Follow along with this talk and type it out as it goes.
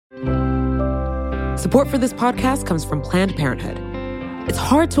Support for this podcast comes from Planned Parenthood. It's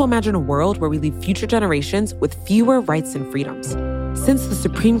hard to imagine a world where we leave future generations with fewer rights and freedoms. Since the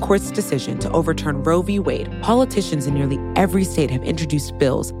Supreme Court's decision to overturn Roe v. Wade, politicians in nearly every state have introduced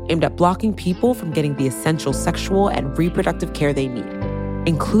bills aimed at blocking people from getting the essential sexual and reproductive care they need,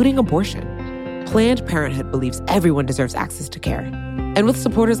 including abortion. Planned Parenthood believes everyone deserves access to care. And with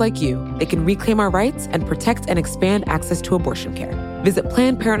supporters like you, they can reclaim our rights and protect and expand access to abortion care. Visit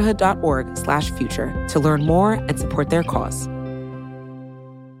PlannedParenthood.org/future to learn more and support their cause.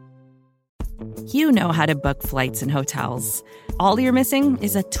 You know how to book flights and hotels. All you're missing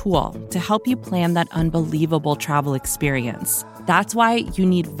is a tool to help you plan that unbelievable travel experience. That's why you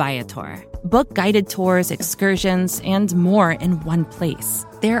need Viator. Book guided tours, excursions, and more in one place.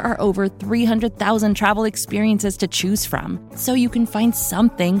 There are over 300,000 travel experiences to choose from, so you can find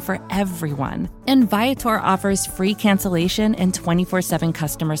something for everyone. And Viator offers free cancellation and 24/7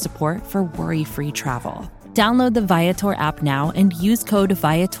 customer support for worry-free travel. Download the Viator app now and use code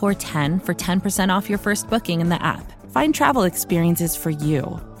Viator10 for 10% off your first booking in the app. Find travel experiences for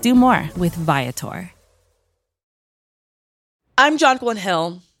you. Do more with Viator. I'm Jonquilyn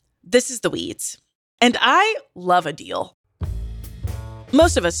Hill. This is The Weeds. And I love a deal.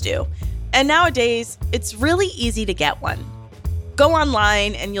 Most of us do. And nowadays, it's really easy to get one. Go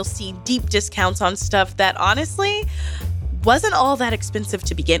online and you'll see deep discounts on stuff that honestly wasn't all that expensive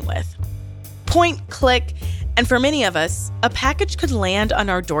to begin with. Point, click, and for many of us, a package could land on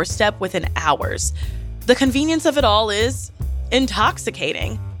our doorstep within hours. The convenience of it all is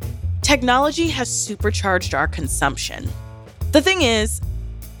intoxicating. Technology has supercharged our consumption. The thing is,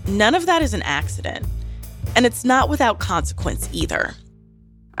 none of that is an accident, and it's not without consequence either.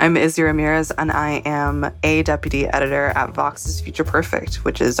 I'm Izzy Ramirez, and I am a deputy editor at Vox's Future Perfect,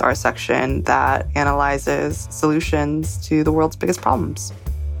 which is our section that analyzes solutions to the world's biggest problems.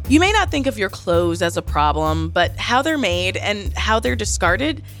 You may not think of your clothes as a problem, but how they're made and how they're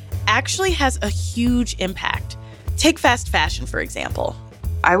discarded actually has a huge impact. Take fast fashion, for example.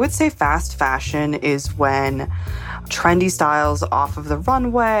 I would say fast fashion is when trendy styles off of the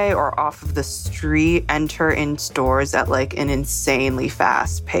runway or off of the street enter in stores at like an insanely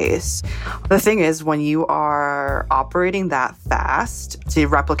fast pace. The thing is, when you are operating that fast to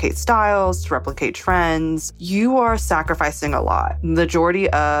replicate styles, to replicate trends, you are sacrificing a lot. The majority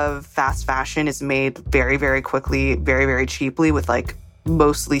of fast fashion is made very, very quickly, very, very cheaply with like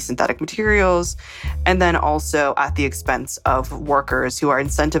mostly synthetic materials, and then also at the expense of workers who are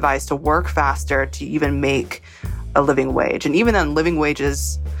incentivized to work faster to even make a living wage. And even then, living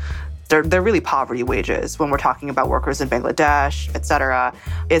wages, they're really poverty wages when we're talking about workers in Bangladesh, etc.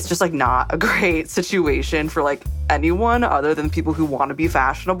 It's just like not a great situation for like anyone other than people who want to be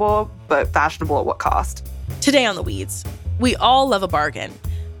fashionable, but fashionable at what cost? Today on The Weeds, we all love a bargain,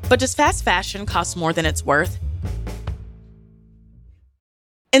 but does fast fashion cost more than it's worth?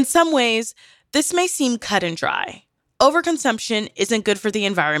 In some ways, this may seem cut and dry. Overconsumption isn't good for the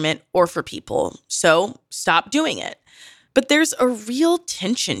environment or for people, so stop doing it. But there's a real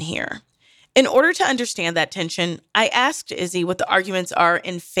tension here. In order to understand that tension, I asked Izzy what the arguments are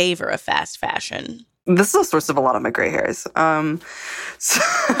in favor of fast fashion. This is a source of a lot of my gray hairs.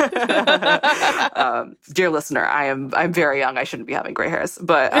 Dear listener, I'm very young. I shouldn't be having gray hairs.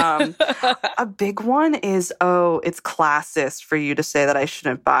 But a big one is, it's classist for you to say that I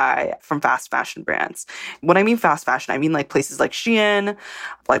shouldn't buy from fast fashion brands. When I mean fast fashion, I mean like places like Shein,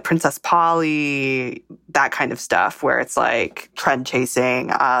 like Princess Polly, that kind of stuff where it's like trend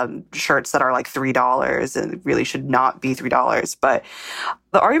chasing, shirts that are like $3 and really should not be $3. But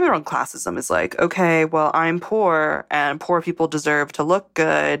the argument around classism is like, okay, well, I'm poor and poor people deserve to look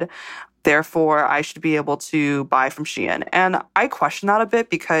good. Therefore, I should be able to buy from Shein. And I question that a bit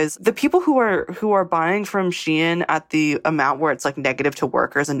because the people who are buying from Shein at the amount where it's like negative to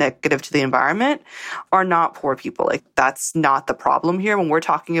workers and negative to the environment are not poor people. Like that's not the problem here. When we're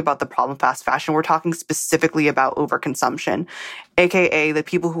talking about the problem of fast fashion, we're talking specifically about overconsumption, aka the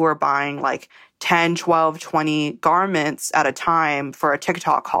people who are buying like 10, 12, 20 garments at a time for a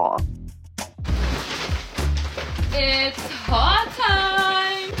TikTok haul. It's haul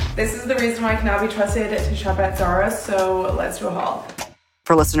time! This is the reason why I cannot be trusted to shop at Zara, so let's do a haul.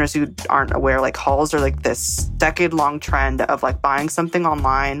 For listeners who aren't aware, like hauls are like this decade-long trend of like buying something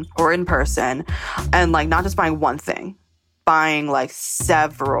online or in person and like not just buying one thing, buying like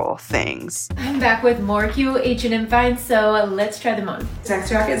several things. I'm back with more cute H&M finds, so let's try them on. Next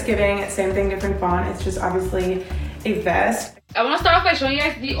jacket is giving, same thing, different font. It's just obviously a vest. I want to start off by showing you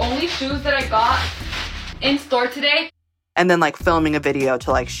guys the only shoes that I got in store today. and then like filming a video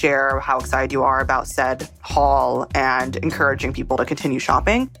to like share how excited you are about said haul and encouraging people to continue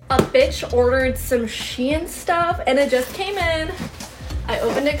shopping. A bitch ordered some Shein stuff and it just came in. I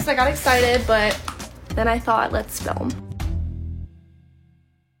opened it because I got excited, but then I thought, let's film.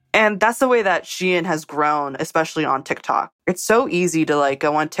 And that's the way that Shein has grown, especially on TikTok. It's so easy to like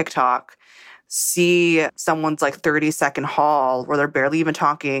go on TikTok, see someone's like 30-second haul where they're barely even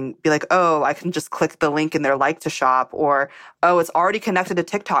talking, be like, oh, I can just click the link in their like to shop, or, oh, it's already connected to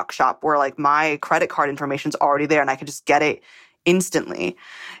TikTok shop where like my credit card information's already there and I can just get it instantly.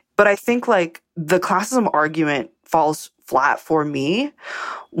 But I think like the classism argument falls flat for me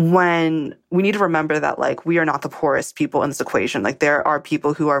when we need to remember that like we are not the poorest people in this equation. Like there are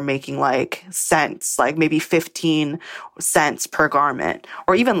people who are making like cents, like maybe 15 cents per garment,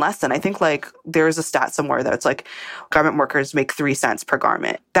 or even less than. I think like there's a stat somewhere that it's like garment workers make 3 cents per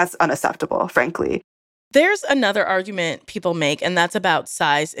garment. That's unacceptable, frankly. There's another argument people make, and that's about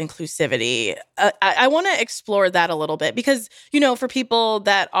size inclusivity. I want to explore that a little bit because, you know, for people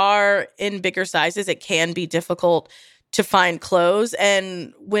that are in bigger sizes, it can be difficult to find clothes.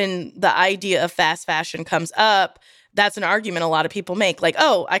 And when the idea of fast fashion comes up, that's an argument a lot of people make. Like,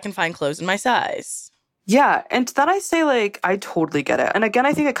 oh, I can find clothes in my size. Yeah. And to that I say, like, I totally get it. And again,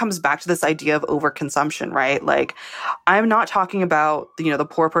 I think it comes back to this idea of overconsumption, right? Like, I'm not talking about, you know, the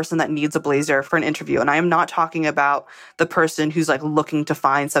poor person that needs a blazer for an interview. And I am not talking about the person who's like looking to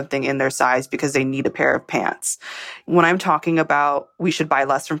find something in their size because they need a pair of pants. When I'm talking about we should buy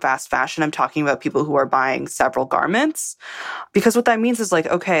less from fast fashion, I'm talking about people who are buying several garments. Because what that means is like,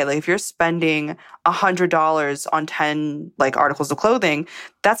 okay, like if you're spending $100 on 10 like articles of clothing,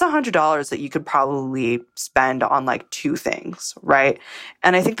 that's $100 that you could probably spend on like 2 things, right?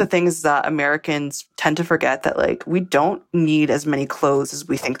 And I think the thing is that Americans tend to forget that like we don't need as many clothes as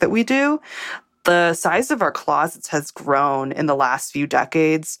we think that we do. The size of our closets has grown in the last few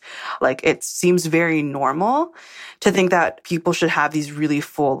decades. Like it seems very normal to think that people should have these really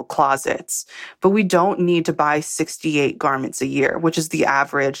full closets, but we don't need to buy 68 garments a year, which is the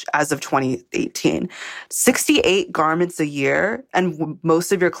average as of 2018. 68 garments a year, and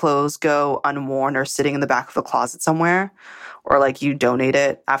most of your clothes go unworn or sitting in the back of a closet somewhere, or like you donate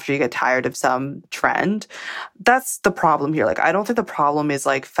it after you get tired of some trend. That's the problem here. Like, I don't think the problem is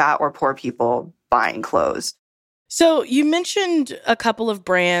like fat or poor people buying clothes. So you mentioned a couple of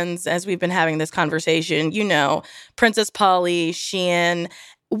brands as we've been having this conversation, you know, Princess Polly, Shein.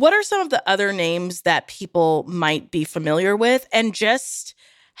 What are some of the other names that people might be familiar with? And just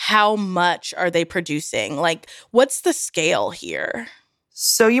how much are they producing? Like, what's the scale here?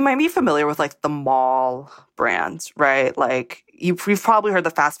 So you might be familiar with like the mall brands, right? Like you've probably heard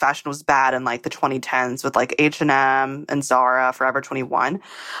that fast fashion was bad in like the 2010s with like H&M and Zara, Forever 21.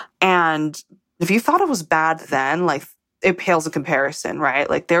 And if you thought it was bad then, like it pales in comparison, right?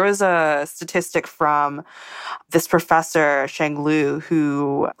 Like there was a statistic from this professor, Sheng Liu,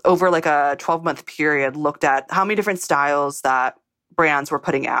 who over like a 12-month period looked at how many different styles that brands were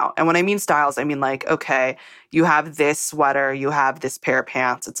putting out. And when I mean styles, I mean like, okay, you have this sweater, you have this pair of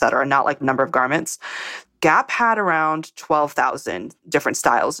pants, et cetera, not like number of garments. Gap had around 12,000 different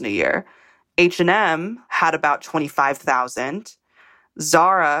styles in a year. H&M had about 25,000.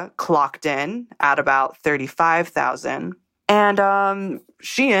 Zara clocked in at about 35,000. And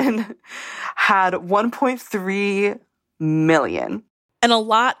Shein had 1.3 million. And a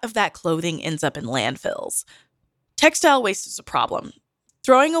lot of that clothing ends up in landfills. Textile waste is a problem.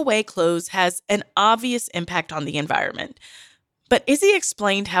 Throwing away clothes has an obvious impact on the environment. But Izzy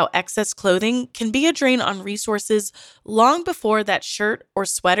explained how excess clothing can be a drain on resources long before that shirt or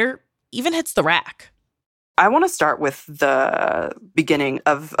sweater even hits the rack. I want to start with the beginning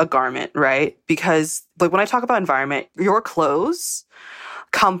of a garment, right? Because like when I talk about environment, your clothes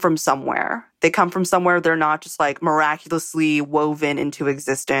come from somewhere. They come from somewhere. They're not just like miraculously woven into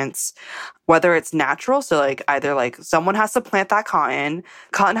existence, whether it's natural. So like either like someone has to plant that cotton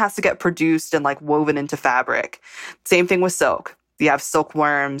has to get produced and like woven into fabric. Same thing with silk. You have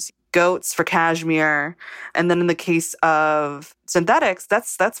silkworms, goats for cashmere. And then in the case of synthetics,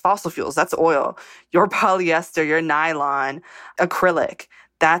 that's fossil fuels. That's oil. Your polyester, your nylon, acrylic.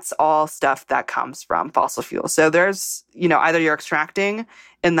 That's all stuff that comes from fossil fuels. So there's, you know, either you're extracting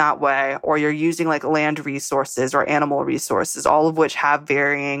in that way or you're using like land resources or animal resources, all of which have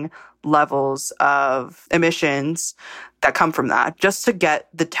varying levels of emissions that come from that just to get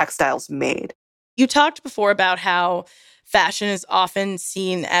the textiles made. You talked before about how fashion is often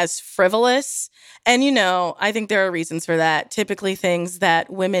seen as frivolous. And, you know, I think there are reasons for that. Typically things that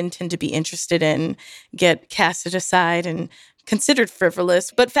women tend to be interested in get casted aside and considered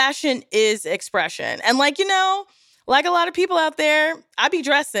frivolous, but fashion is expression. And like, you know, Like a lot of people out there, I be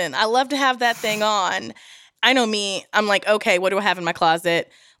dressing. I love to have that thing on. I know me. I'm like, okay, what do I have in my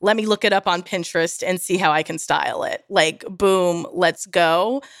closet? Let me look it up on Pinterest and see how I can style it. Like, boom, let's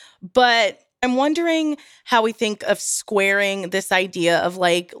go. But I'm wondering how we think of squaring this idea of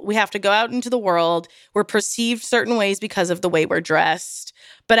like, we have to go out into the world. We're perceived certain ways because of the way we're dressed.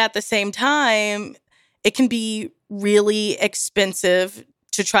 But at the same time, it can be really expensive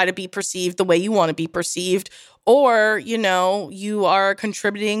to try to be perceived the way you want to be perceived. Or, you know, you are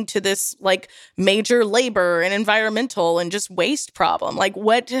contributing to this like major labor and environmental and just waste problem. Like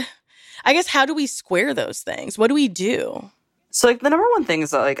I guess, how do we square those things? What do we do? So, like, the number one thing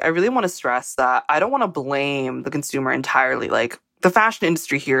is that, like, I really want to stress that I don't want to blame the consumer entirely. Like, the fashion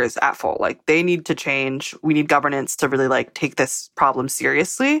industry here is at fault. Like, they need to change. We need governance to really, like, take this problem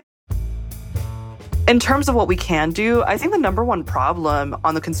seriously. In terms of what we can do, I think the number one problem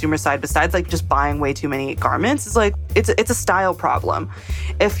on the consumer side, besides, like, just buying way too many garments, is, like, it's a style problem.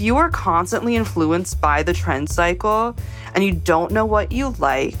 If you are constantly influenced by the trend cycle and you don't know what you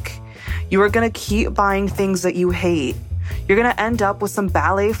like, you are going to keep buying things that you hate. You're going to end up with some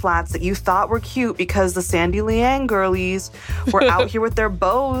ballet flats that you thought were cute because the Sandy Leanne girlies were out here with their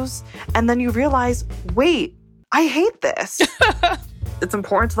bows. And then you realize, wait, I hate this. It's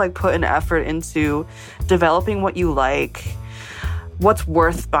important to like put an effort into developing what you like, what's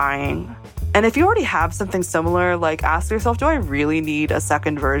worth buying. And if you already have something similar, like ask yourself, do I really need a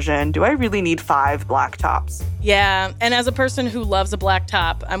second version? Do I really need 5 black tops? Yeah. And as a person who loves a black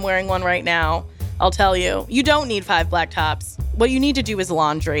top, I'm wearing one right now. I'll tell you, you don't need 5 black tops. What you need to do is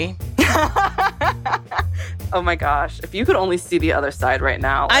laundry. Oh my gosh. If you could only see the other side right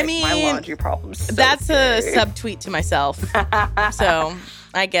now. Like, I mean, my laundry problem's so that's scary. A subtweet to myself. So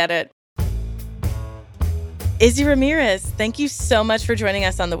I get it. Izzy Ramirez, thank you so much for joining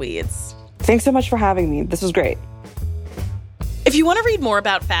us on The Weeds. Thanks so much for having me. This was great. If you want to read more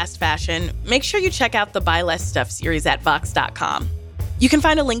about fast fashion, make sure you check out the Buy Less Stuff series at Vox.com. You can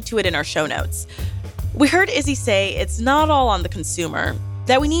find a link to it in our show notes. We heard Izzy say it's not all on the consumer,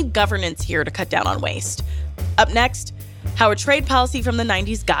 that we need governance here to cut down on waste. Up next, how a trade policy from the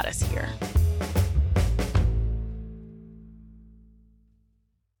 90s got us here.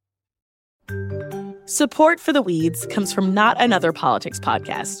 Support for The Weeds comes from Not Another Politics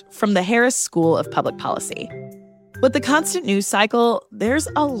podcast from the Harris School of Public Policy. With the constant news cycle, there's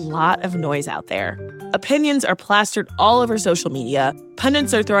a lot of noise out there. Opinions are plastered all over social media,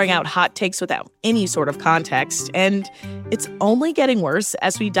 pundits are throwing out hot takes without any sort of context, and it's only getting worse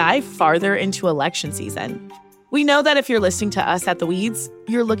as we dive farther into election season. We know that if you're listening to us at The Weeds,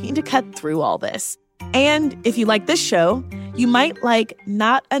 you're looking to cut through all this. And if you like this show, you might like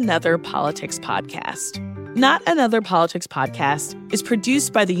Not Another Politics podcast. Not Another Politics podcast is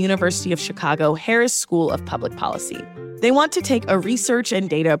produced by the University of Chicago Harris School of Public Policy. They want to take a research and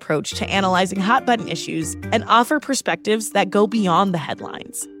data approach to analyzing hot-button issues and offer perspectives that go beyond the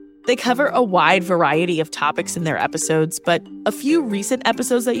headlines. They cover a wide variety of topics in their episodes, but a few recent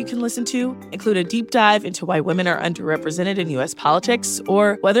episodes that you can listen to include a deep dive into why women are underrepresented in U.S. politics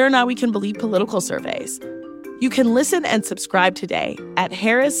or whether or not we can believe political surveys. You can listen and subscribe today at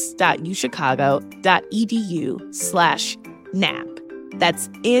harris.uchicago.edu/NAP. That's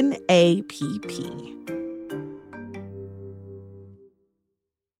NAPP.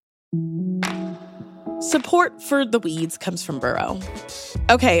 Support for The Weeds comes from Burrow.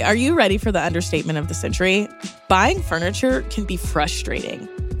 Okay, are you ready for the understatement of the century? Buying furniture can be frustrating.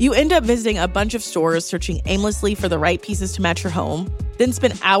 You end up visiting a bunch of stores searching aimlessly for the right pieces to match your home, then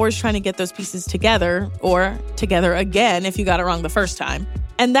spend hours trying to get those pieces together, or together again if you got it wrong the first time.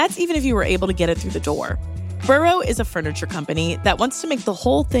 And that's even if you were able to get it through the door. Burrow is a furniture company that wants to make the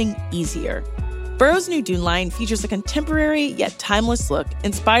whole thing easier. Burrow's new Dune line features a contemporary yet timeless look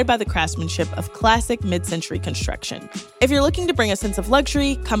inspired by the craftsmanship of classic mid-century construction. If you're looking to bring a sense of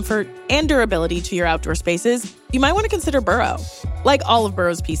luxury, comfort, and durability to your outdoor spaces, you might want to consider Burrow. Like all of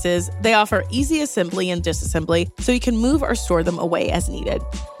Burrow's pieces, they offer easy assembly and disassembly so you can move or store them away as needed.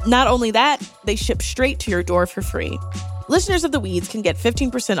 Not only that, they ship straight to your door for free. Listeners of The Weeds can get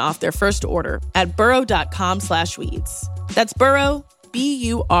 15% off their first order at burrow.com/weeds. That's Burrow,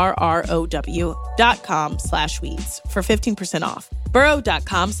 BURROW.com/weeds for 15% off.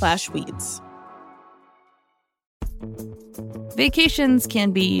 Burrow.com/weeds. Vacations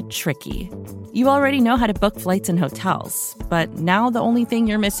can be tricky. You already know how to book flights and hotels, but now the only thing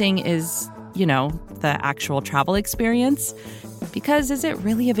you're missing is, the actual travel experience. Because is it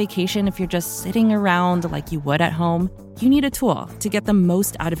really a vacation if you're just sitting around like you would at home? You need a tool to get the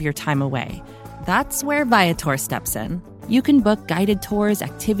most out of your time away. That's where Viator steps in. You can book guided tours,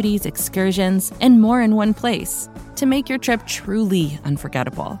 activities, excursions, and more in one place to make your trip truly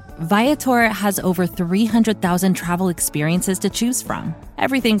unforgettable. Viator has over 300,000 travel experiences to choose from.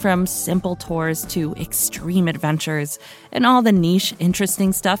 Everything from simple tours to extreme adventures and all the niche,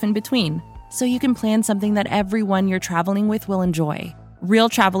 interesting stuff in between. So you can plan something that everyone you're traveling with will enjoy. Real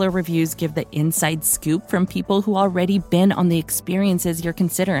traveler reviews give the inside scoop from people who already been on the experiences you're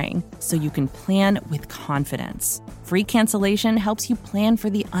considering, so you can plan with confidence. Free cancellation helps you plan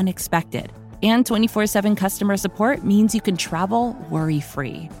for the unexpected. And 24/7 customer support means you can travel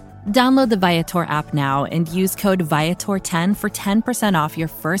worry-free. Download the Viator app now and use code Viator10 for 10% off your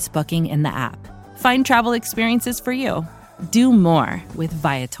first booking in the app. Find travel experiences for you. Do more with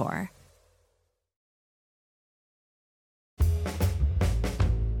Viator.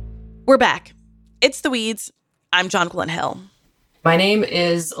 We're back. It's The Weeds. I'm Jonquilyn Hill. My name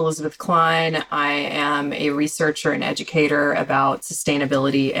is Elizabeth Klein. I am a researcher and educator about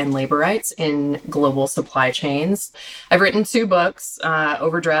sustainability and labor rights in global supply chains. I've written 2 books,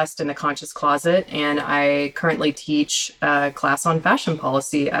 Overdressed and The Conscious Closet, and I currently teach a class on fashion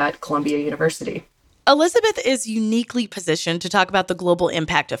policy at Columbia University. Elizabeth is uniquely positioned to talk about the global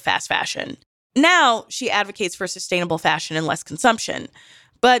impact of fast fashion. Now, she advocates for sustainable fashion and less consumption,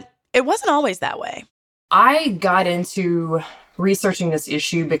 but it wasn't always that way. I got into researching this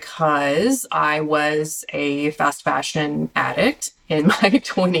issue because I was a fast fashion addict in my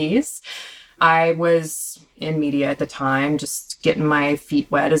 20s. I was in media at the time, just getting my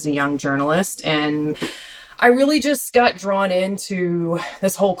feet wet as a young journalist. And I really just got drawn into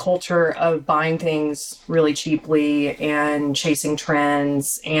this whole culture of buying things really cheaply and chasing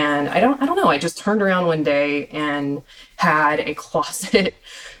trends. And I don't know, I just turned around one day and had a closet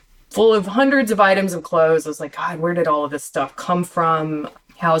full of hundreds of items of clothes. I was like, God, where did all of this stuff come from?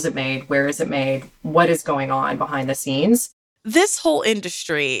 How is it made? Where is it made? What is going on behind the scenes? This whole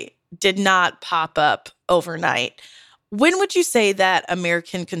industry did not pop up overnight. When would you say that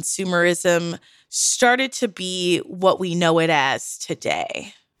American consumerism started to be what we know it as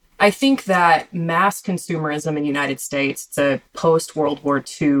today? I think that mass consumerism in the United States, it's a post-World War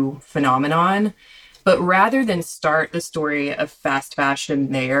II phenomenon. But rather than start the story of fast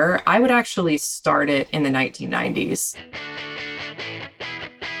fashion there, I would actually start it in the 1990s.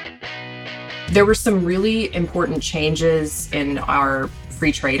 There were some really important changes in our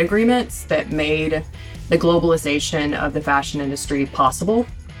free trade agreements that made the globalization of the fashion industry possible.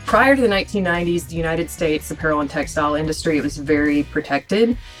 Prior to the 1990s, the United States apparel and textile industry, it was very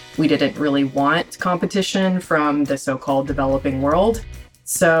protected. We didn't really want competition from the so-called developing world.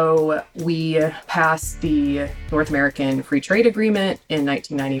 So we passed the North American Free Trade Agreement in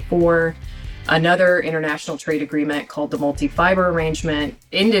 1994. Another international trade agreement called the Multi-Fiber Arrangement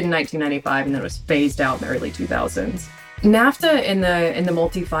ended in 1995, and then it was phased out in the early 2000s. NAFTA and the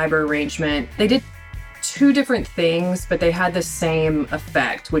Multi-Fiber Arrangement, they did 2 different things, but they had the same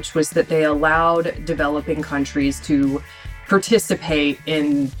effect, which was that they allowed developing countries to participate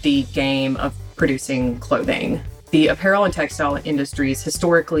in the game of producing clothing. The apparel and textile industries,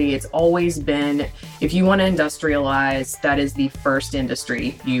 historically, it's always been, if you want to industrialize, that is the first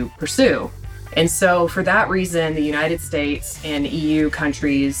industry you pursue. And so for that reason, the United States and EU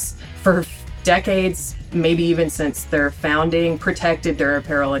countries, for decades, maybe even since their founding, protected their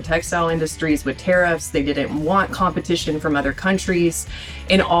apparel and textile industries with tariffs. They didn't want competition from other countries.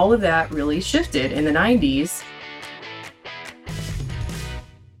 And all of that really shifted in the 90s.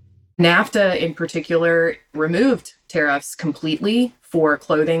 NAFTA in particular removed tariffs completely for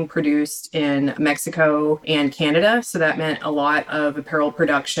clothing produced in Mexico and Canada. So that meant a lot of apparel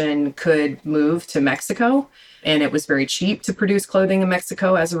production could move to Mexico, and it was very cheap to produce clothing in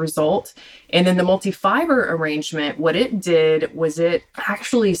Mexico as a result. And then the multi-fiber arrangement, what it did was it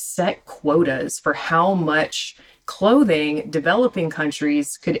actually set quotas for how much clothing developing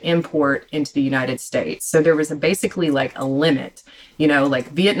countries could import into the United States. So there was basically like a limit, like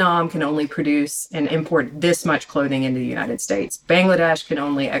Vietnam can only produce and import this much clothing into the United States. Bangladesh can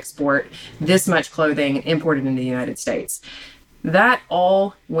only export this much clothing and import it into the United States. That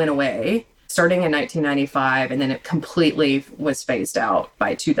all went away starting in 1995, and then it completely was phased out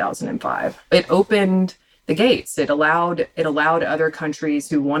by 2005. It opened the gates. It allowed other countries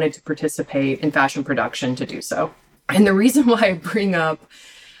who wanted to participate in fashion production to do so. And the reason why I bring up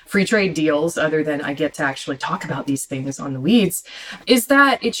free trade deals, other than I get to actually talk about these things on The Weeds, is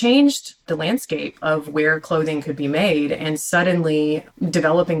that it changed the landscape of where clothing could be made. And suddenly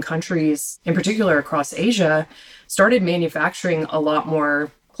developing countries, in particular across Asia, started manufacturing a lot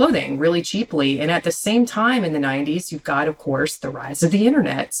more clothing really cheaply. And at the same time in the 90s, you've got, of course, the rise of the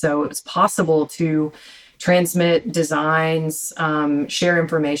internet. So it was possible to transmit designs, share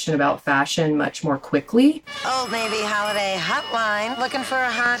information about fashion much more quickly. Old Navy Holiday Hotline. Looking for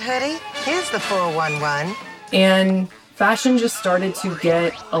a hot hoodie? Here's the 411. And fashion just started to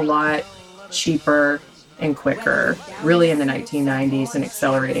get a lot cheaper and quicker, really in the 1990s and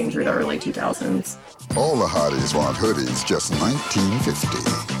accelerating through the early 2000s. All the hotties want hoodies, just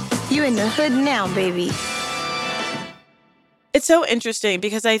 $19.50. You in the hood now, baby. It's so interesting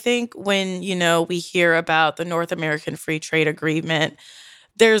because I think when, we hear about the North American Free Trade Agreement,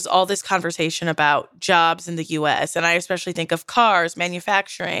 there's all this conversation about jobs in the U.S., and I especially think of cars,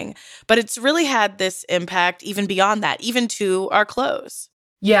 manufacturing, but it's really had this impact even beyond that, even to our clothes.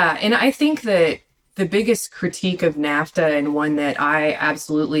 Yeah, and I think that the biggest critique of NAFTA, and one that I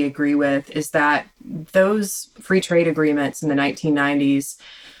absolutely agree with, is that those free trade agreements in the 1990s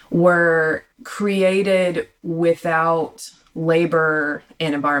were created without labor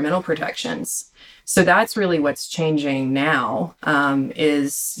and environmental protections. So that's really what's changing now,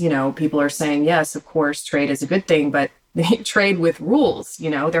 is, people are saying, yes, of course, trade is a good thing, but trade with rules,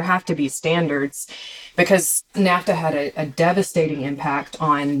 there have to be standards, because NAFTA had a devastating impact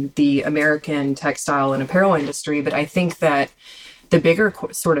on the American textile and apparel industry. But I think that the bigger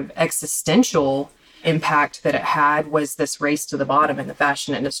sort of existential impact that it had was this race to the bottom in the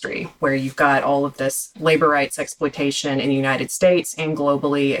fashion industry, where you've got all of this labor rights exploitation in the United States and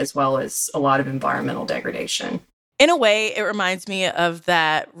globally, as well as a lot of environmental degradation. In a way, it reminds me of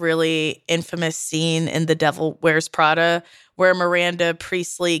that really infamous scene in The Devil Wears Prada, where Miranda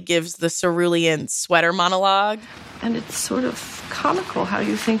Priestly gives the cerulean sweater monologue. And it's sort of comical how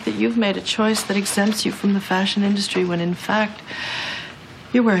you think that you've made a choice that exempts you from the fashion industry when, in fact,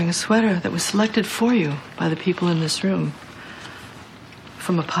 you're wearing a sweater that was selected for you by the people in this room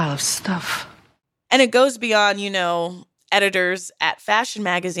from a pile of stuff. And it goes beyond, editors at fashion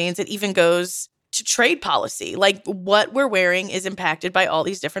magazines. It even goes to trade policy. Like, what we're wearing is impacted by all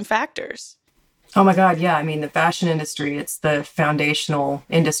these different factors. Oh my God, yeah. I mean, the fashion industry, it's the foundational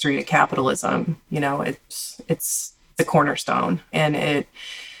industry to capitalism. It's the cornerstone, and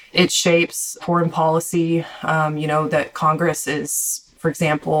it shapes foreign policy. That Congress is, for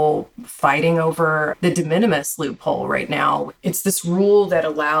example, fighting over the de minimis loophole right now. It's this rule that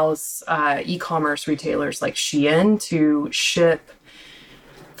allows e-commerce retailers like Shein to ship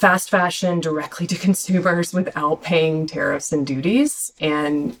fast fashion directly to consumers without paying tariffs and duties.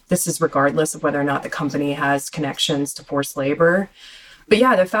 And this is regardless of whether or not the company has connections to forced labor. But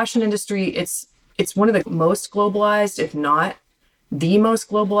yeah, the fashion industry, it's one of the most globalized, if not the most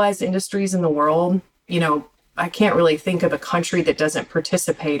globalized industries in the world. I can't really think of a country that doesn't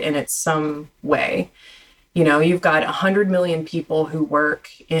participate in it some way. You've got 100 million people who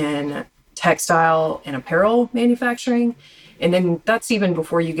work in textile and apparel manufacturing. And then that's even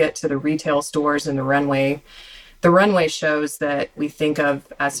before you get to the retail stores and the runway. The runway shows that we think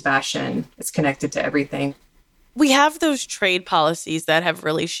of as fashion. It's connected to everything. We have those trade policies that have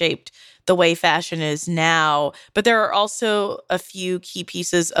really shaped the way fashion is now, but there are also a few key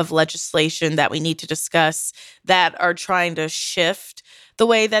pieces of legislation that we need to discuss that are trying to shift the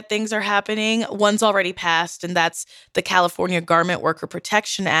way that things are happening. One's already passed, and that's the California Garment Worker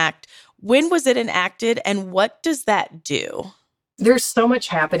Protection Act. When was it enacted, and what does that do? There's so much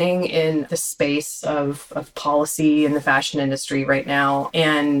happening in the space of policy in the fashion industry right now.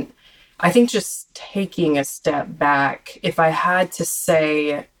 And I think just taking a step back, if I had to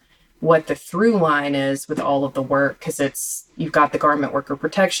say what the through line is with all of the work, because you've got the Garment Worker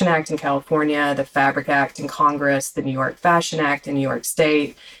Protection Act in California, the Fabric Act in Congress, the New York Fashion Act in New York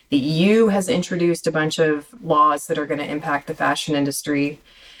State. The EU has introduced a bunch of laws that are going to impact the fashion industry.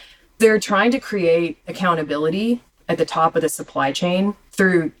 They're trying to create accountability at the top of the supply chain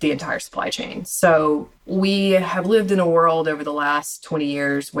through the entire supply chain. So we have lived in a world over the last 20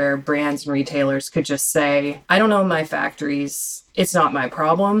 years where brands and retailers could just say, I don't own my factories. It's not my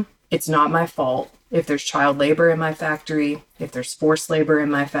problem. It's not my fault if there's child labor in my factory, if there's forced labor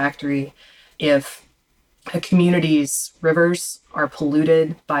in my factory, if a community's rivers are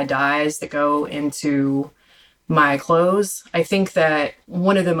polluted by dyes that go into my clothes. I think that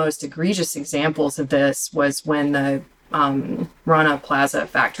one of the most egregious examples of this was when the Rana Plaza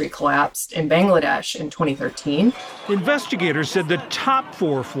factory collapsed in Bangladesh in 2013. Investigators said the top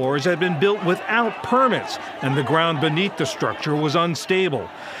 4 floors had been built without permits, and the ground beneath the structure was unstable.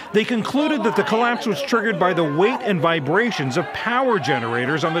 They concluded that the collapse was triggered by the weight and vibrations of power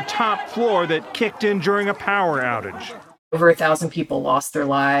generators on the top floor that kicked in during a power outage. Over 1,000 people lost their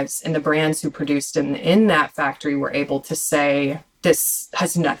lives, and the brands who produced in that factory were able to say, this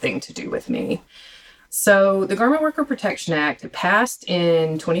has nothing to do with me. So the Garment Worker Protection Act passed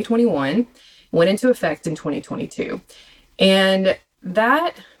in 2021. went into effect in 2022. And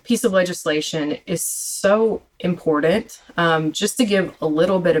that piece of legislation is so important. Just to give a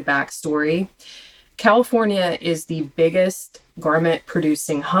little bit of backstory, California is the biggest garment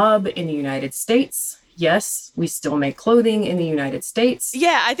producing hub in the United States. Yes, we still make clothing in the United States.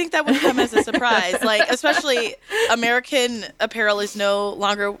 Yeah, I think that would come as a surprise. Like, especially American Apparel is no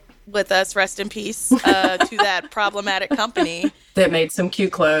longer with us. Rest in peace to that problematic company that made some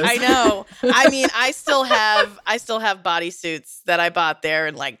cute clothes. I know. I mean, I still have bodysuits that I bought there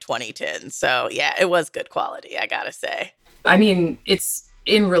in like 2010. So yeah, it was good quality, I gotta say. I mean, it's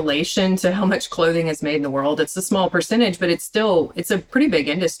in relation to how much clothing is made in the world. It's a small percentage, but it's a pretty big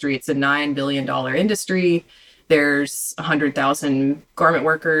industry. It's a $9 billion industry. There's 100,000 garment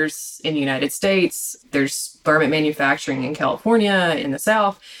workers in the United States. There's garment manufacturing in California, in the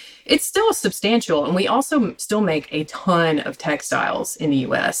South. It's still substantial. And we also still make a ton of textiles in the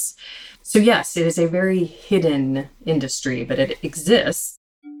US. So yes, it is a very hidden industry, but it exists.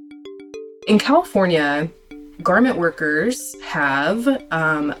 In California, garment workers have,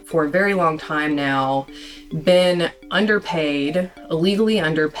 for a very long time now, been illegally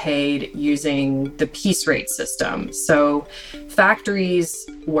underpaid using the piece rate system. So factories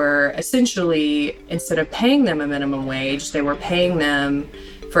were essentially, instead of paying them a minimum wage, they were paying them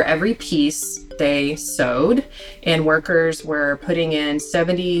for every piece they sewed, and workers were putting in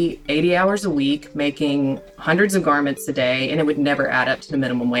 70, 80 hours a week, making hundreds of garments a day, and it would never add up to the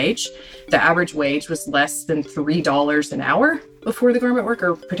minimum wage. The average wage was less than $3 an hour before the Garment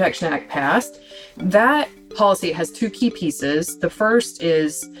Worker Protection Act passed. That policy has two key pieces. The first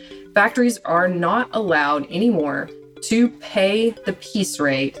is factories are not allowed anymore to pay the piece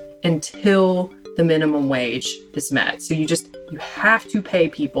rate until the minimum wage is met. So you have to pay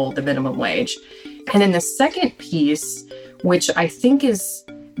people the minimum wage. And then the second piece, which I think is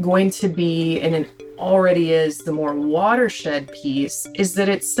going to be, and it already is, the more watershed piece, is that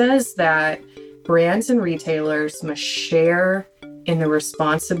it says that brands and retailers must share in the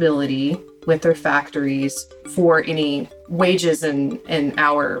responsibility with their factories for any wages and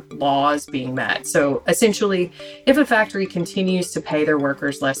hour laws being met. So essentially, if a factory continues to pay their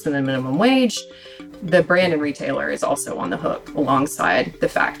workers less than the minimum wage, the brand and retailer is also on the hook alongside the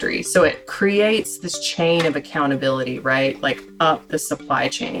factory. So it creates this chain of accountability, right? Like up the supply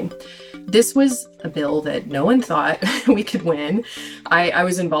chain. This was a bill that no one thought we could win. I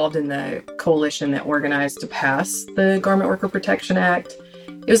was involved in the coalition that organized to pass the Garment Worker Protection Act.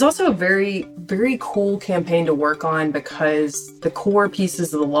 It was also a very, very cool campaign to work on because the core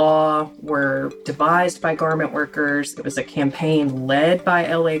pieces of the law were devised by garment workers. It was a campaign led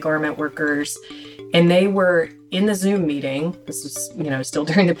by LA garment workers. And they were in the Zoom meeting, this was, still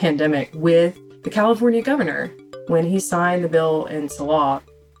during the pandemic, with the California governor when he signed the bill into law.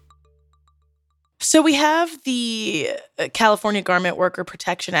 So we have the California Garment Worker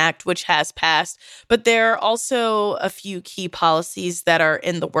Protection Act, which has passed, but there are also a few key policies that are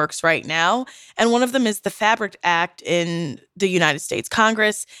in the works right now. And one of them is the Fabric Act in the United States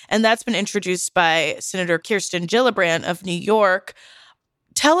Congress, and that's been introduced by Senator Kirsten Gillibrand of New York.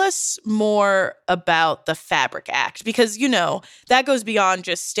 Tell us more about the Fabric Act, because, that goes beyond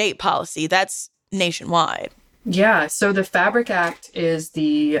just state policy. That's nationwide. Yeah, so the Fabric Act is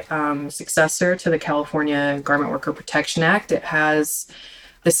the successor to the California Garment Worker Protection Act. It has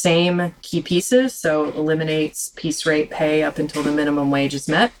the same key pieces, so it eliminates piece rate pay up until the minimum wage is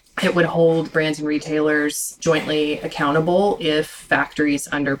met. It would hold brands and retailers jointly accountable if factories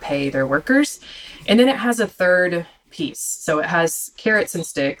underpay their workers. And then it has a third piece. So it has carrots and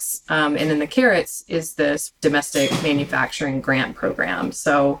sticks. And then the carrots is this domestic manufacturing grant program.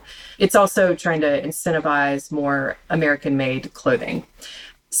 So it's also trying to incentivize more American-made clothing.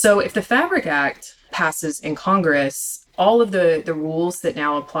 So if the Fabric Act passes in Congress, all of the rules that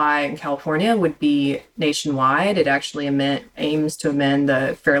now apply in California would be nationwide. It actually aims to amend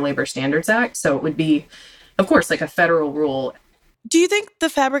the Fair Labor Standards Act. So it would be, of course, like a federal rule. Do you think the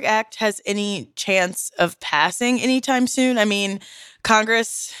Fabric Act has any chance of passing anytime soon? I mean,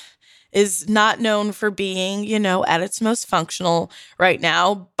 Congress is not known for being, at its most functional right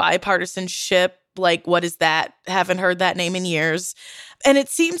now. Bipartisanship, like, what is that? Haven't heard that name in years. And it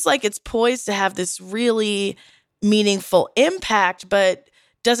seems like it's poised to have this really meaningful impact, but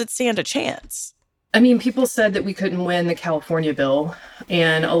does it stand a chance? I mean, people said that we couldn't win the California bill,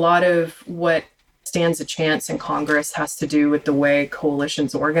 and a lot of what stands a chance in Congress has to do with the way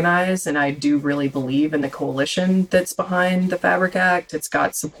coalitions organize. And I do really believe in the coalition that's behind the Fabric Act. It's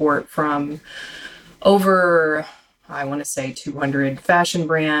got support from over, 200 fashion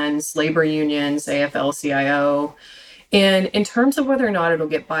brands, labor unions, AFL-CIO. And in terms of whether or not it'll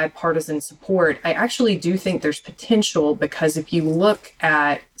get bipartisan support, I actually do think there's potential, because if you look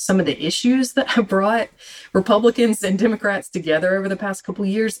at some of the issues that have brought Republicans and Democrats together over the past couple of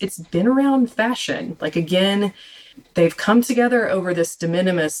years, it's been around fashion. Like, again, they've come together over this de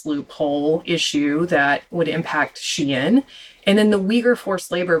minimis loophole issue that would impact Shein. And then the Uyghur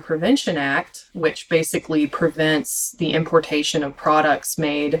Forced Labor Prevention Act, which basically prevents the importation of products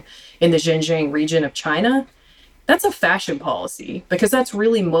made in the Xinjiang region of China. That's a fashion policy, because that's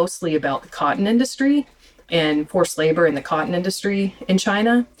really mostly about the cotton industry and forced labor in the cotton industry in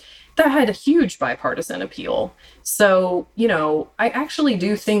China. That had a huge bipartisan appeal. So, I actually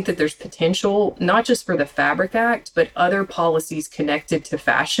do think that there's potential, not just for the Fabric Act, but other policies connected to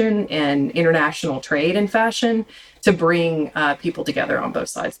fashion and international trade in fashion to bring people together on both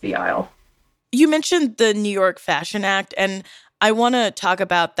sides of the aisle. You mentioned the New York Fashion Act, and I want to talk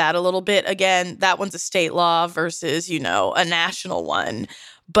about that a little bit. Again, that one's a state law versus, a national one.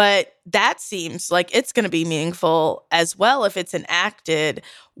 But that seems like it's going to be meaningful as well if it's enacted.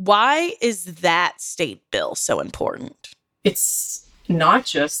 Why is that state bill so important? It's not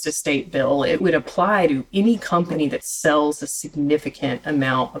just a state bill. It would apply to any company that sells a significant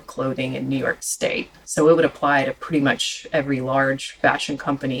amount of clothing in New York State. So it would apply to pretty much every large fashion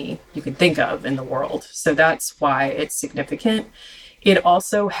company you can think of in the world. So that's why it's significant. It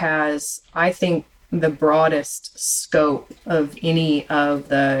also has, I think, the broadest scope of any of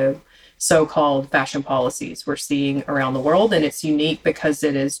the so-called fashion policies we're seeing around the world. And it's unique because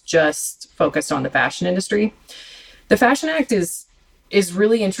it is just focused on the fashion industry. The Fashion Act is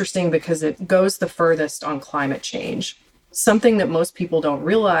really interesting because it goes the furthest on climate change. Something that most people don't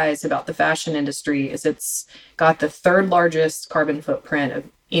realize about the fashion industry is it's got the third largest carbon footprint of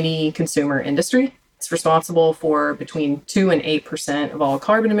any consumer industry. It's responsible for between 2 and 8% of all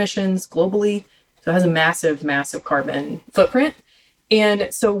carbon emissions globally. So it has a massive, massive carbon footprint.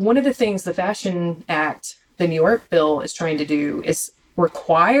 And so one of the things the Fashion Act, the New York bill, is trying to do is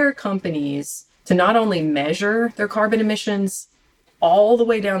require companies to not only measure their carbon emissions all the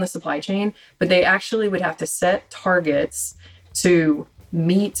way down the supply chain, but they actually would have to set targets to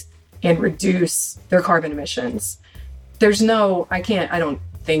meet and reduce their carbon emissions. I don't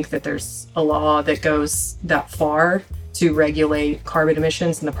think that there's a law that goes that far to regulate carbon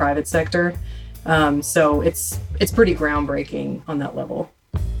emissions in the private sector. So it's pretty groundbreaking on that level.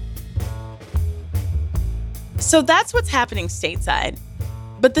 So that's what's happening stateside.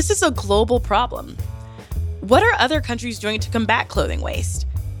 But this is a global problem. What are other countries doing to combat clothing waste?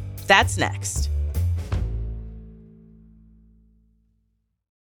 That's next.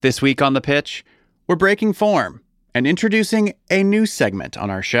 This week on The Pitch, we're breaking form and introducing a new segment on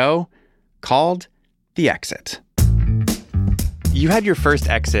our show called The Exit. You had your first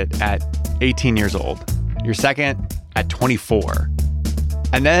exit at 18 years old, your second at 24.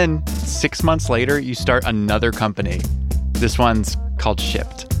 And then 6 months later, you start another company. This one's called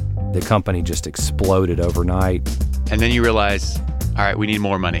Shipt. The company just exploded overnight. And then you realize, all right, we need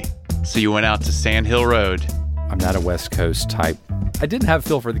more money. So you went out to Sand Hill Road. I'm not a West Coast type. I didn't have a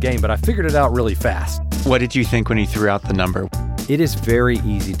feel for the game, but I figured it out really fast. What did you think when you threw out the number? It is very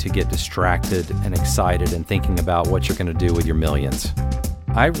easy to get distracted and excited and thinking about what you're going to do with your millions.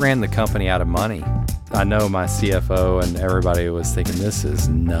 I ran the company out of money. I know my CFO and everybody was thinking, this is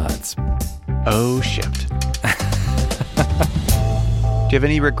nuts. Oh, Shipt. Do you have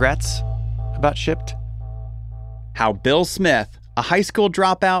any regrets about Shipt? How Bill Smith, a high school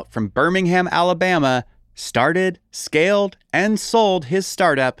dropout from Birmingham, Alabama, started, scaled, and sold his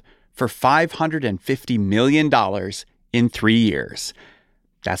startup for $550 million in 3 years.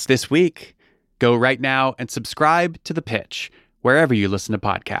 That's this week. Go right now and subscribe to The Pitch, wherever you listen to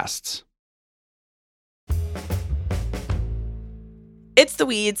podcasts. It's The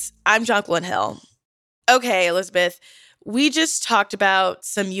Weeds. I'm Jonquilyn Hill. Okay, Elizabeth, we just talked about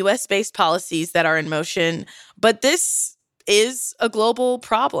some U.S.-based policies that are in motion, but this is a global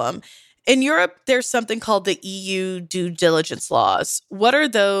problem. In Europe, there's something called the EU due diligence laws. What are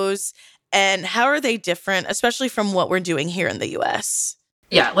those, and how are they different, especially from what we're doing here in the U.S.?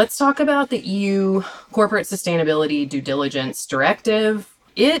 Yeah, let's talk about the EU Corporate Sustainability Due Diligence Directive.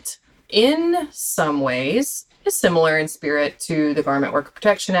 It, in some ways, is similar in spirit to the Garment Worker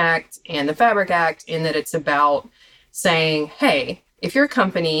Protection Act and the Fabric Act in that it's about saying, hey, if you're a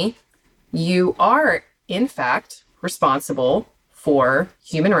company, you are, in fact, responsible for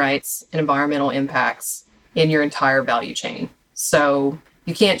human rights and environmental impacts in your entire value chain. So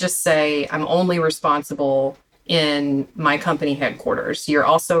you can't just say, I'm only responsible in my company headquarters. You're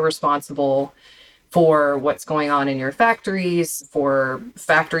also responsible for what's going on in your factories, for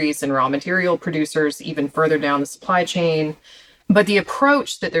factories and raw material producers, even further down the supply chain. But the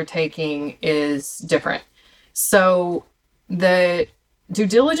approach that they're taking is different. So the due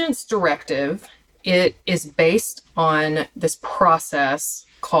diligence directive, it is based on this process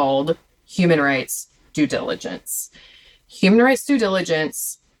called human rights due diligence. Human rights due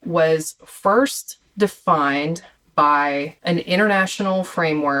diligence was first defined by an international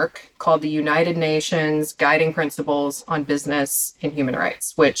framework called the United Nations Guiding Principles on Business and Human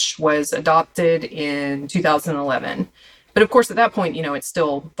Rights, which was adopted in 2011. But of course, at that point, it's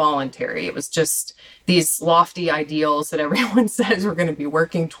still voluntary. It was just these lofty ideals that everyone says we're going to be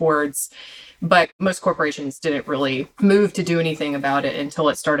working towards. But most corporations didn't really move to do anything about it until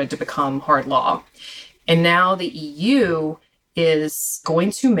it started to become hard law. And now the EU is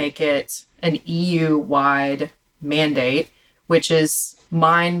going to make it an EU-wide mandate, which is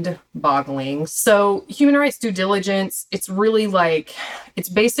mind-boggling. So human rights due diligence, it's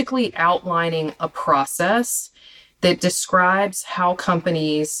basically outlining a process that describes how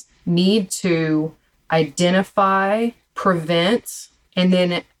companies need to identify, prevent, and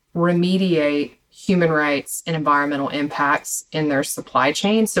then remediate human rights and environmental impacts in their supply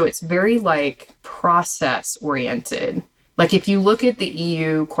chain. So it's very process oriented. If you look at the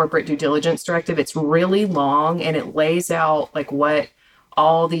EU Corporate Due Diligence Directive, it's really long and it lays out what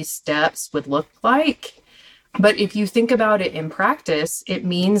all these steps would look like. But if you think about it in practice, it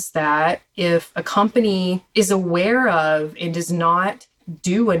means that if a company is aware of and does not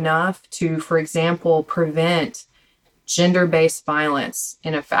do enough to, for example, prevent gender-based violence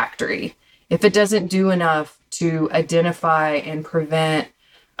in a factory, if it doesn't do enough to identify and prevent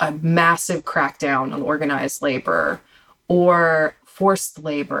a massive crackdown on organized labor, or forced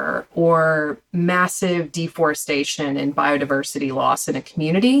labor, or massive deforestation and biodiversity loss in a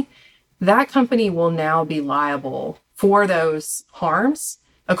community, that company will now be liable for those harms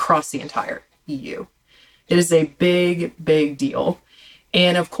across the entire EU. It is a big, big deal.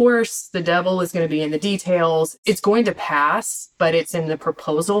 And of course, the devil is going to be in the details. It's going to pass, but it's in the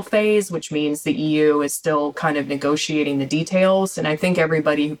proposal phase, which means the EU is still kind of negotiating the details. And I think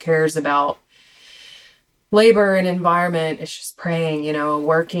everybody who cares about labor and environment is just praying,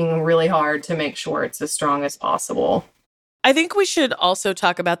 working really hard to make sure it's as strong as possible. I think we should also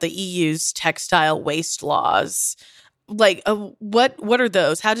talk about the EU's textile waste laws. What are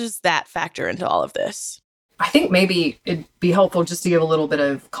those? How does that factor into all of this? I think maybe it'd be helpful just to give a little bit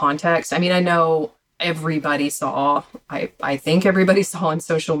of context. I mean, I know everybody saw, I think everybody saw on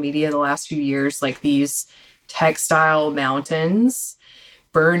social media the last few years, these textile mountains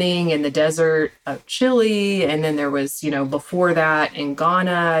burning in the desert of Chile. And then there was, before that in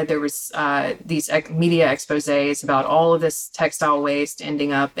Ghana, there was these media exposés about all of this textile waste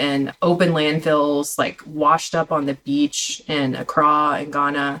ending up in open landfills, washed up on the beach in Accra in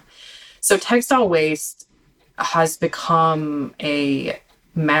Ghana. So textile waste has become a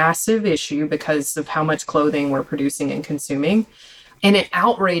massive issue because of how much clothing we're producing and consuming. And it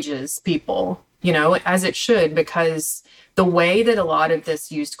outrages people, as it should, because the way that a lot of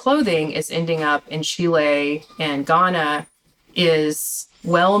this used clothing is ending up in Chile and Ghana is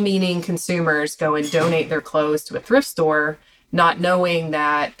well-meaning consumers go and donate their clothes to a thrift store, not knowing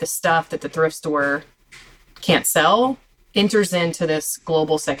that the stuff that the thrift store can't sell enters into this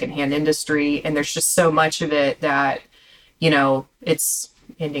global secondhand industry. And there's just so much of it that, it's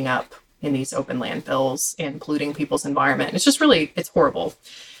ending up in these open landfills and polluting people's environment. It's horrible.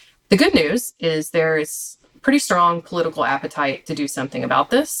 The good news is there is pretty strong political appetite to do something about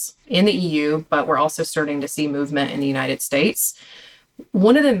this in the EU, but we're also starting to see movement in the United States.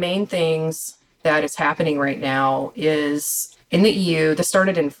 One of the main things that is happening right now is in the EU, this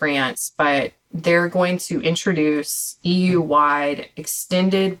started in France, but they're going to introduce EU-wide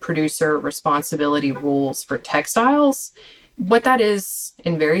extended producer responsibility rules for textiles. What that is,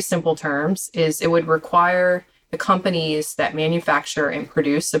 in very simple terms, is it would require the companies that manufacture and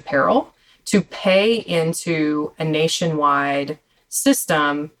produce apparel to pay into a nationwide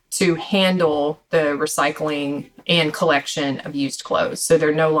system to handle the recycling and collection of used clothes. So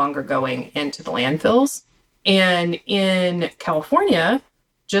they're no longer going into the landfills. And in California,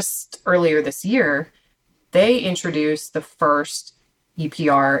 just earlier this year, they introduced the first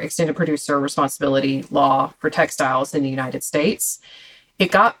EPR, Extended Producer Responsibility law for textiles in the United States. It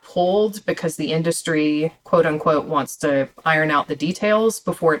got pulled because the industry, quote unquote, wants to iron out the details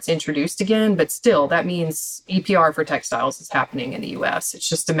before it's introduced again. But still, that means EPR for textiles is happening in the US. It's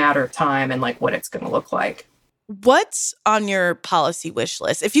just a matter of time and what it's going to look like. What's on your policy wish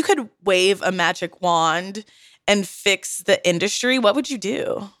list? If you could wave a magic wand and fix the industry, what would you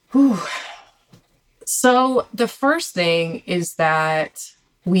do? So the first thing is that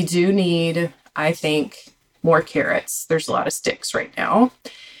we do need, I think, more carrots. There's a lot of sticks right now.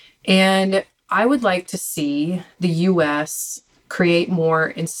 And I would like to see the U.S. create more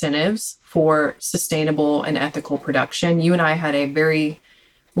incentives for sustainable and ethical production. You and I had a very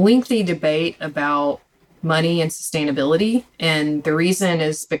lengthy debate about money and sustainability. And the reason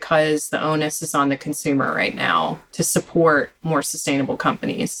is because the onus is on the consumer right now to support more sustainable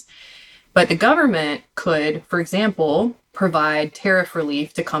companies. But the government could, for example, provide tariff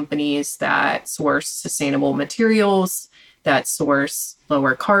relief to companies that source sustainable materials, that source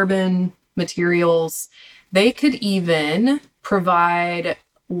lower carbon materials. They could even provide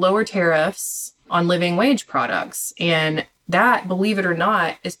lower tariffs on living wage products. And that, believe it or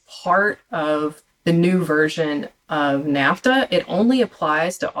not, is part of the new version of NAFTA. It only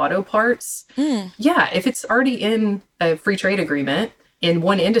applies to auto parts. Yeah, if it's already in a free trade agreement in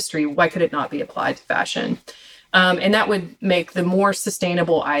one industry, why could it not be applied to fashion? And that would make the more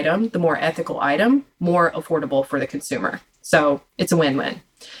sustainable item, the more ethical item, more affordable for the consumer. So it's a win-win.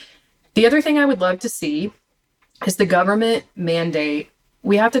 The other thing I would love to see is the government mandate.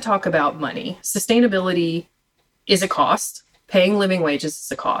 We have to talk about money. Sustainability is a cost. Paying living wages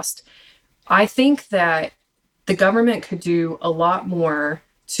is a cost. I think that the government could do a lot more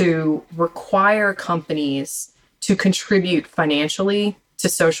to require companies to contribute financially to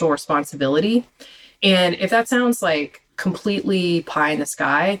social responsibility. And if that sounds like completely pie in the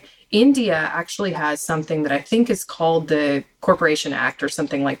sky, India actually has something that I think is called the Corporation Act or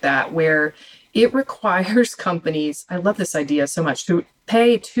something like that, where it requires companies, I love this idea so much, to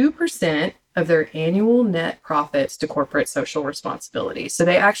pay 2% of their annual net profits to corporate social responsibility. So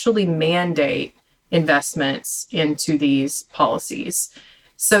they actually mandate investments into these policies.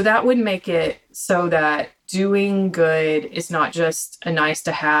 So that would make it so that doing good is not just a nice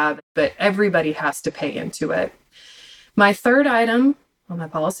to have, but everybody has to pay into it. My third item on my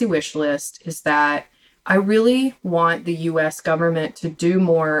policy wish list is that I really want the US government to do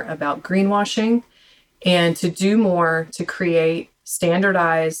more about greenwashing and to do more to create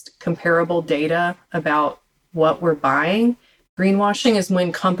standardized, comparable data about what we're buying. Greenwashing is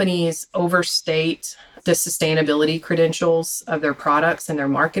when companies overstate the sustainability credentials of their products and their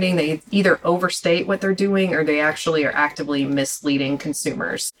marketing. They either overstate what they're doing or they actually are actively misleading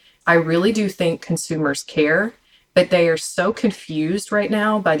consumers. I really do think consumers care, but they are so confused right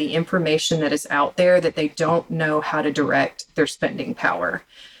now by the information that is out there that they don't know how to direct their spending power.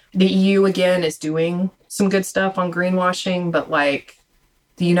 The EU, again, is doing some good stuff on greenwashing, but like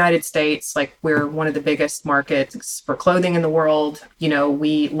the United States, like we're one of the biggest markets for clothing in the world. You know,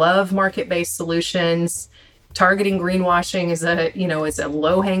 we love market-based solutions. Targeting greenwashing is a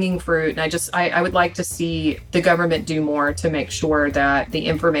low-hanging fruit. And I would like to see the government do more to make sure that the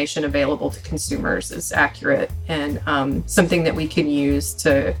information available to consumers is accurate and something that we can use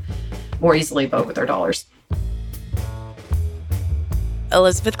to more easily vote with our dollars.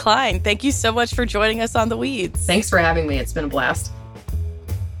 Elizabeth Klein, thank you so much for joining us on The Weeds. Thanks for having me. It's been a blast.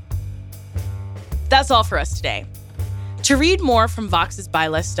 That's all for us today. To read more from Vox's Buy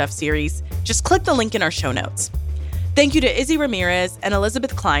Less Stuff series, just click the link in our show notes. Thank you to Izzy Ramirez and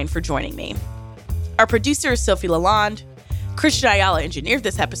Elizabeth Klein for joining me. Our producer is Sophie Lalonde. Christian Ayala engineered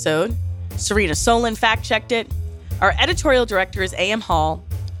this episode. Serena Solin fact-checked it. Our editorial director is A.M. Hall.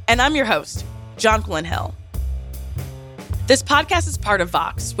 And I'm your host, Jonquilyn Hill. This podcast is part of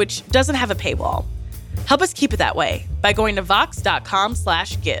Vox, which doesn't have a paywall. Help us keep it that way by going to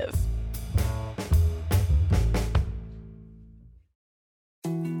vox.com/give.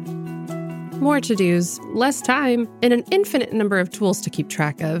 More to-dos, less time, and an infinite number of tools to keep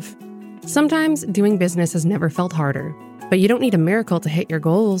track of. Sometimes doing business has never felt harder, but you don't need a miracle to hit your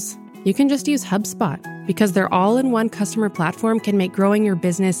goals. You can just use HubSpot, because their all-in-one customer platform can make growing your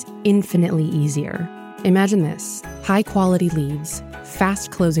business infinitely easier. Imagine this: high-quality leads,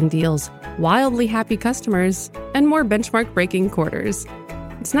 fast closing deals, wildly happy customers, and more benchmark-breaking quarters.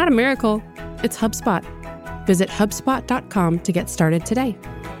 It's not a miracle, it's HubSpot. Visit HubSpot.com to get started today.